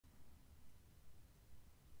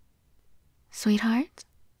sweetheart?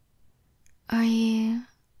 Are you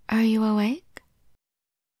awake?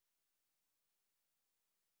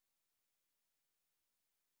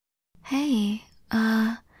 Hey,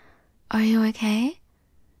 are you okay?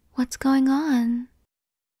 What's going on?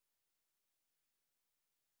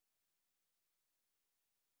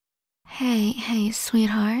 Hey,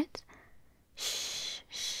 sweetheart. Shh.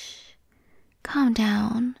 Calm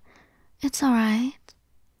down. It's alright.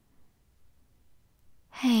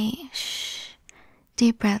 Hey, shh.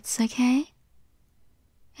 Deep breaths, okay?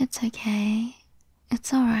 It's okay.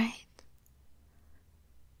 It's alright.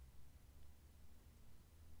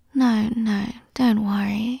 No, don't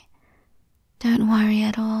worry. Don't worry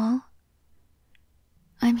at all.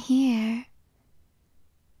 I'm here.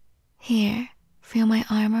 Here, feel my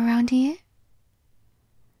arm around you.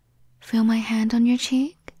 Feel my hand on your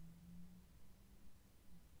cheek.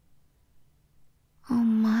 Oh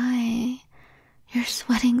my, you're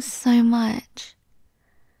sweating so much.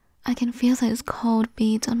 I can feel those cold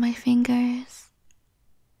beads on my fingers.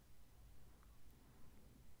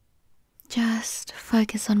 Just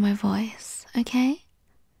focus on my voice, okay?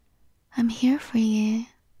 I'm here for you.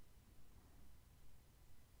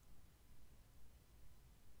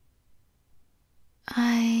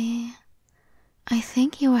 I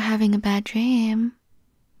think you were having a bad dream.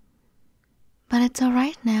 But it's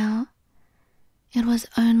alright now. It was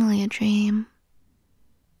only a dream.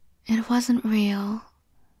 It wasn't real.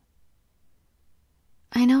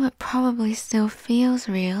 I know it probably still feels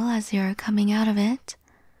real as you're coming out of it,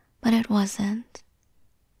 but it wasn't.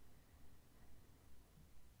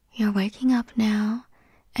 You're waking up now,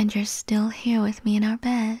 and you're still here with me in our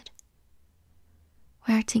bed.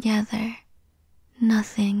 We're together.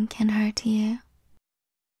 Nothing can hurt you.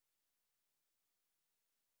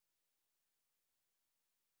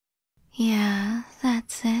 Yeah,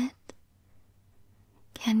 that's it.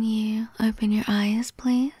 Can you open your eyes,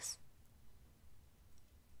 please?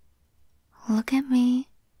 Look at me.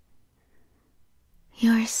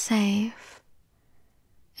 You're safe.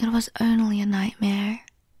 It was only a nightmare.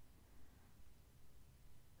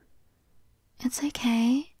 It's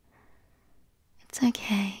okay. It's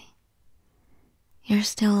okay. You're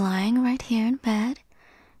still lying right here in bed,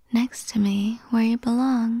 next to me where you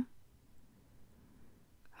belong.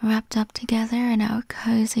 Wrapped up together in our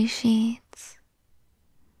cozy sheets.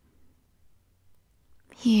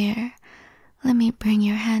 Here, let me bring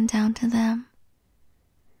your hand down to them.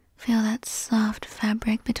 Feel that soft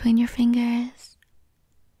fabric between your fingers.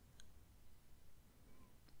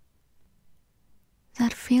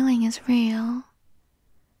 That feeling is real.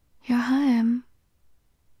 You're home.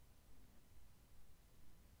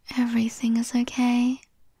 Everything is okay.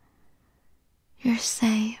 You're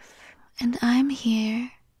safe, and I'm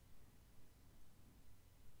here.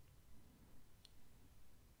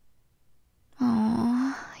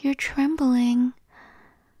 Oh, you're trembling.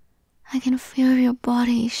 I can feel your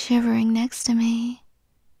body shivering next to me.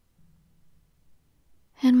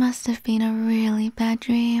 It must have been a really bad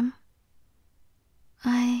dream.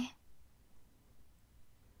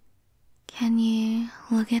 Can you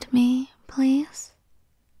look at me, please?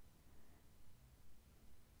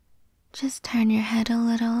 Just turn your head a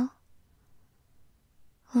little.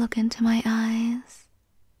 Look into my eyes.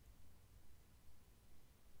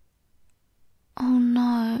 Oh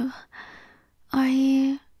no, are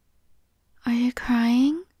you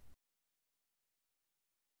crying?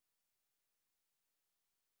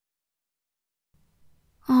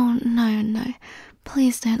 Oh no,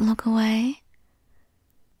 please don't look away.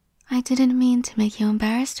 I didn't mean to make you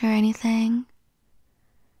embarrassed or anything.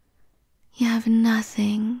 You have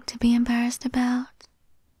nothing to be embarrassed about.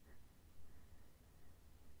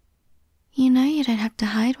 You know you don't have to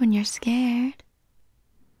hide when you're scared.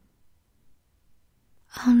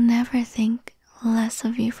 I'll never think less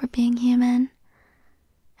of you for being human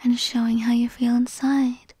and showing how you feel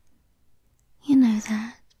inside. You know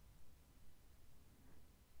that.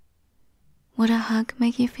 Would a hug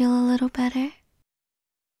make you feel a little better?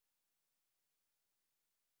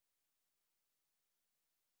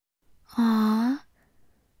 Aw,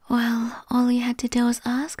 well, all you had to do was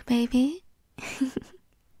ask, baby.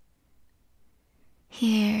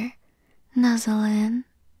 Here, nuzzle in.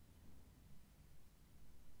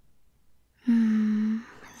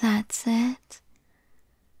 That's it.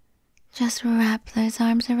 Just wrap those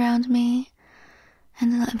arms around me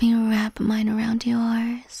and let me wrap mine around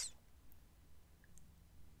yours.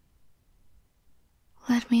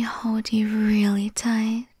 Let me hold you really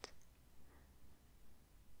tight.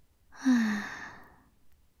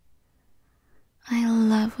 I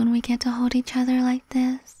love when we get to hold each other like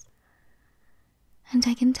this. And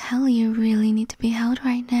I can tell you really need to be held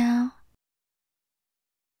right now.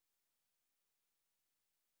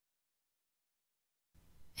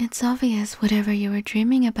 It's obvious whatever you were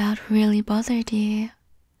dreaming about really bothered you.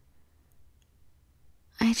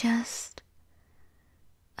 I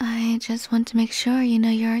just want to make sure you know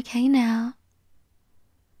you're okay now.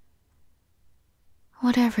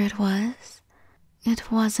 Whatever it wasn't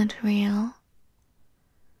real.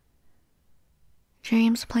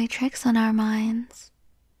 Dreams play tricks on our minds.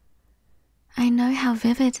 I know how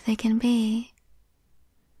vivid they can be.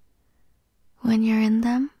 When you're in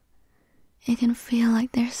them, it can feel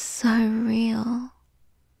like they're so real.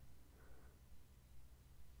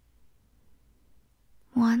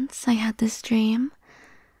 Once I had this dream.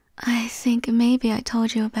 I think maybe I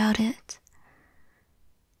told you about it.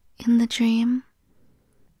 In the dream,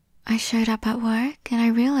 I showed up at work and I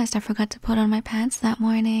realized I forgot to put on my pants that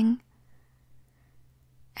morning.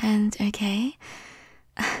 And okay,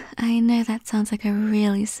 I know that sounds like a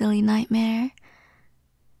really silly nightmare.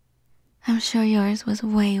 I'm sure yours was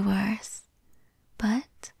way worse.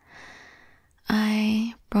 But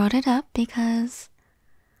I brought it up because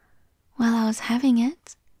while I was having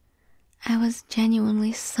it, I was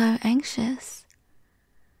genuinely so anxious.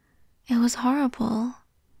 It was horrible.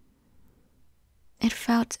 It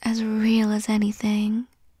felt as real as anything.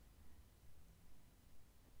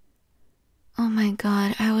 Oh my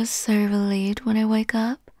god, I was so relieved when I woke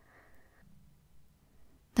up.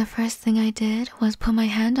 The first thing I did was put my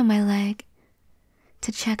hand on my leg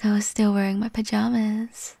to check I was still wearing my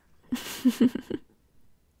pajamas.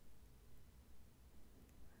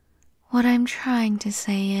 What I'm trying to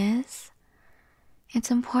say is,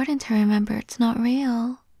 it's important to remember it's not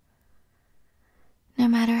real. No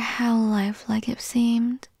matter how lifelike it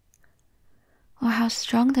seemed, or how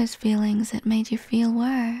strong those feelings it made you feel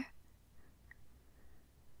were.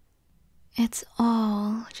 It's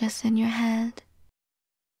all just in your head.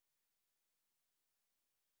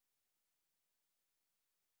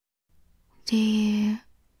 Do you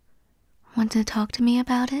want to talk to me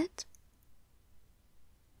about it?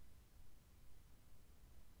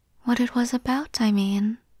 What it was about, I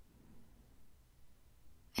mean.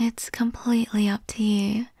 It's completely up to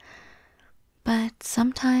you, but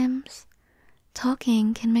sometimes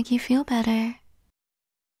talking can make you feel better.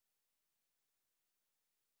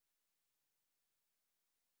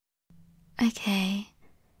 Okay,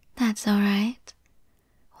 that's alright.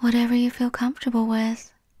 Whatever you feel comfortable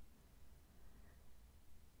with.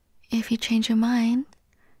 If you change your mind,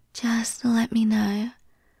 just let me know.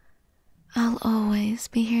 I'll always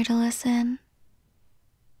be here to listen.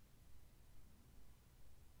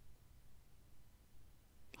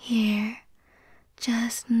 Here,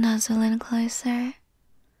 just nuzzle in closer.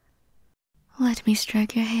 Let me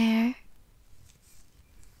stroke your hair.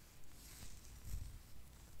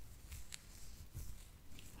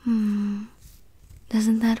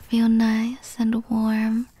 Doesn't that feel nice and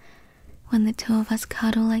warm when the two of us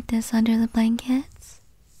cuddle like this under the blankets?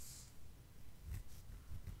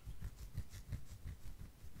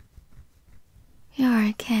 You're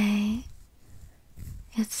okay.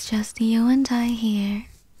 It's just you and I here.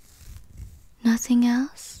 Nothing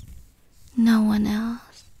else, no one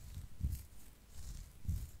else.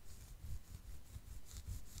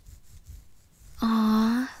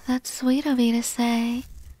 Aw, that's sweet of you to say.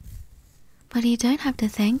 But you don't have to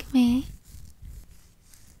thank me.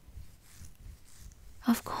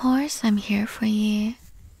 Of course I'm here for you.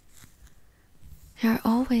 You're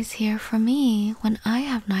always here for me when I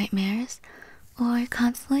have nightmares or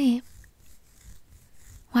can't sleep.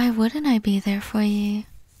 Why wouldn't I be there for you?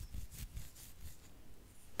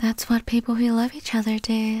 That's what people who love each other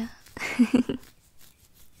do.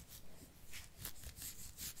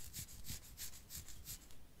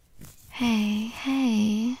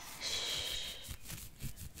 Hey. Shh.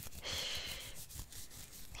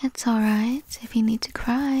 It's alright if you need to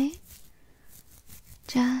cry.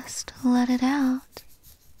 Just let it out.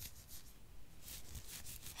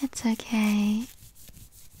 It's okay.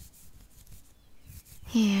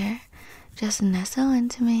 Here, just nestle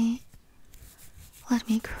into me. Let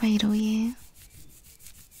me cradle you.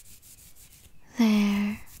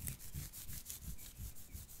 There.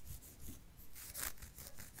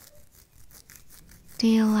 Do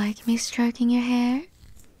you like me stroking your hair?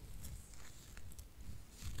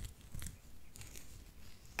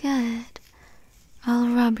 Good. I'll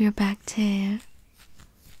rub your back too.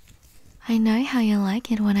 I know how you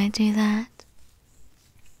like it when I do that.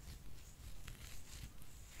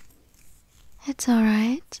 It's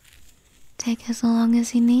alright. Take as long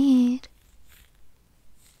as you need.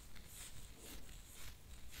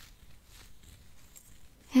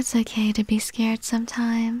 It's okay to be scared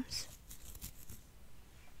sometimes.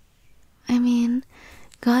 I mean,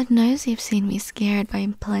 God knows you've seen me scared by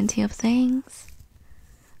plenty of things.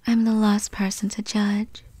 I'm the last person to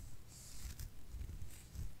judge.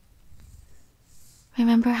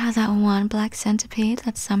 Remember how that one black centipede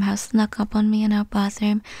that somehow snuck up on me in our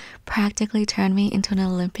bathroom practically turned me into an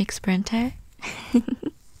Olympic sprinter?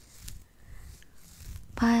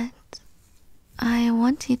 But I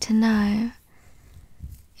want you to know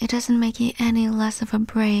it doesn't make you any less of a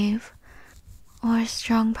brave or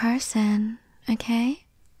strong person, okay?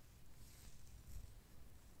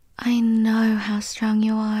 I know how strong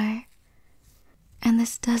you are, and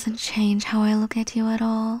this doesn't change how I look at you at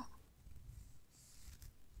all.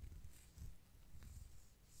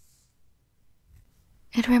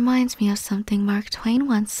 It reminds me of something Mark Twain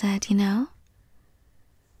once said, you know?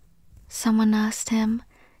 Someone asked him,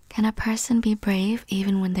 can a person be brave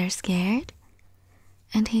even when they're scared?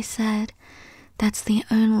 And he said, that's the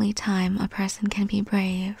only time a person can be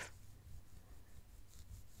brave.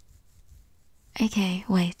 Okay,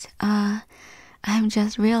 wait, I'm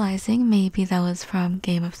just realizing maybe that was from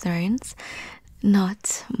Game of Thrones,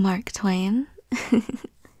 not Mark Twain.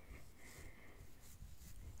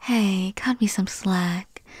 Hey, cut me some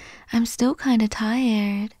slack. I'm still kinda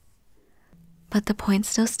tired. But the point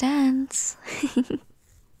still stands.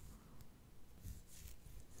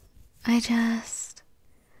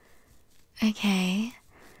 Okay,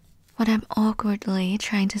 what I'm awkwardly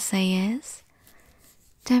trying to say is,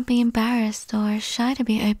 don't be embarrassed or shy to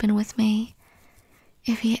be open with me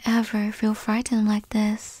if you ever feel frightened like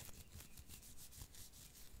this.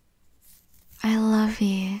 I love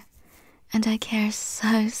you, and I care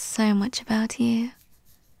so much about you.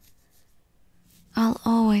 I'll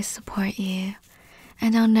always support you,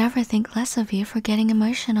 and I'll never think less of you for getting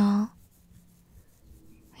emotional.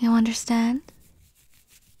 You understand?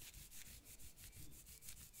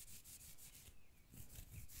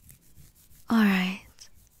 Alright.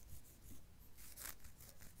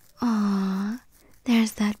 Aww,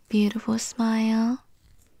 there's that beautiful smile.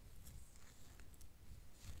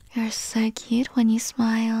 You're so cute when you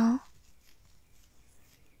smile.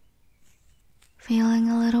 Feeling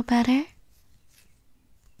a little better?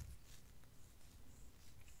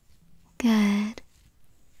 Good.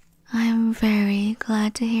 I'm very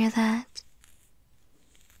glad to hear that.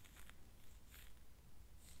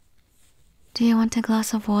 Do you want a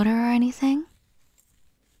glass of water or anything?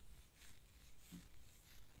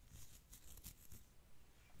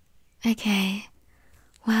 Okay,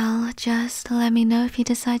 well, just let me know if you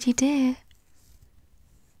decide you do.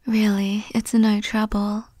 Really, it's no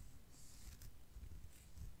trouble.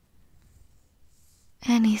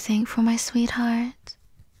 Anything for my sweetheart.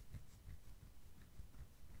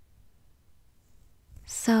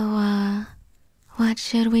 So, what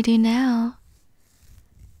should we do now?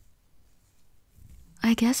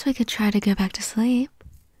 I guess we could try to go back to sleep.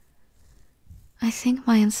 I think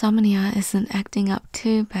my insomnia isn't acting up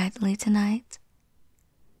too badly tonight.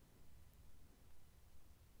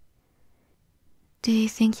 Do you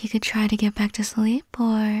think you could try to get back to sleep,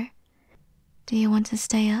 or do you want to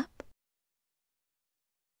stay up?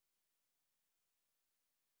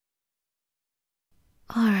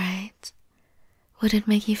 Alright. Would it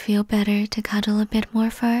make you feel better to cuddle a bit more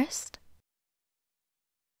first?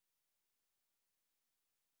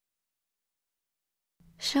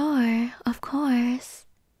 Sure, of course.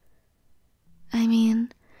 I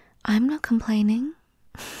mean, I'm not complaining.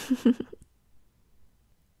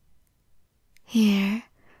 Here,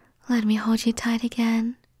 let me hold you tight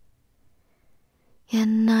again. You're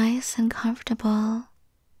nice and comfortable.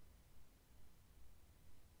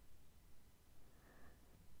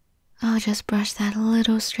 I'll just brush that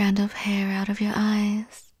little strand of hair out of your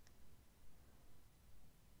eyes.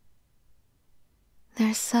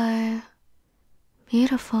 They're so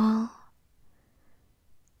beautiful.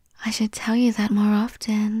 I should tell you that more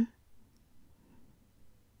often,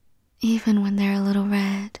 even when they're a little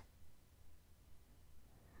red.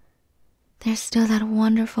 There's still that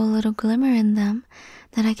wonderful little glimmer in them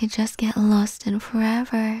that I could just get lost in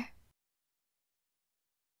forever.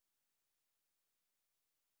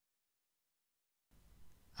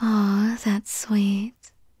 Aw, that's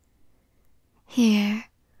sweet. Here,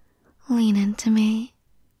 lean into me.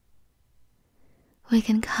 We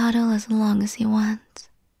can cuddle as long as you want.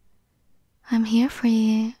 I'm here for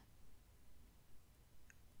you.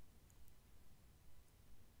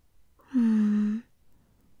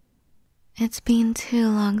 It's been too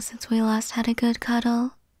long since we last had a good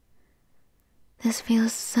cuddle. This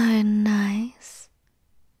feels so nice.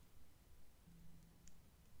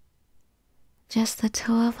 Just the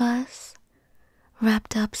two of us,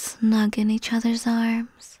 wrapped up snug in each other's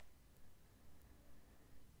arms.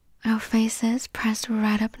 Our faces pressed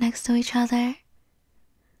right up next to each other.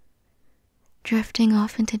 drifting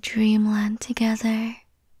off into dreamland together.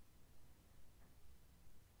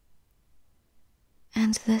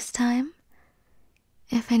 And this time,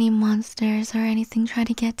 if any monsters or anything try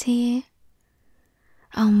to get to you,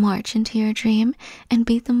 I'll march into your dream and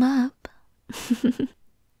beat them up.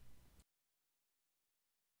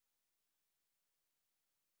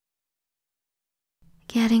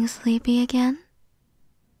 Getting sleepy again?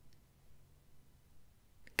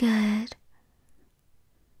 Good.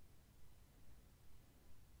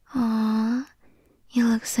 Aw, you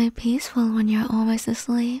look so peaceful when you're almost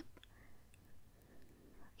asleep.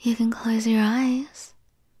 You can close your eyes.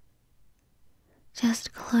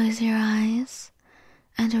 Just close your eyes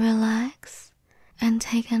and relax and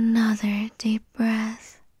take another deep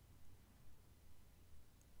breath.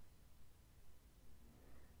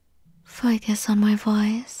 Focus on my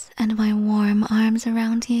voice and my warm arms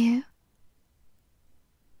around you.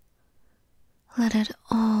 Let it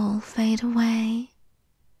all fade away.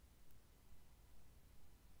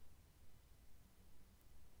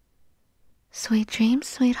 Sweet dreams,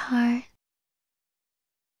 sweetheart.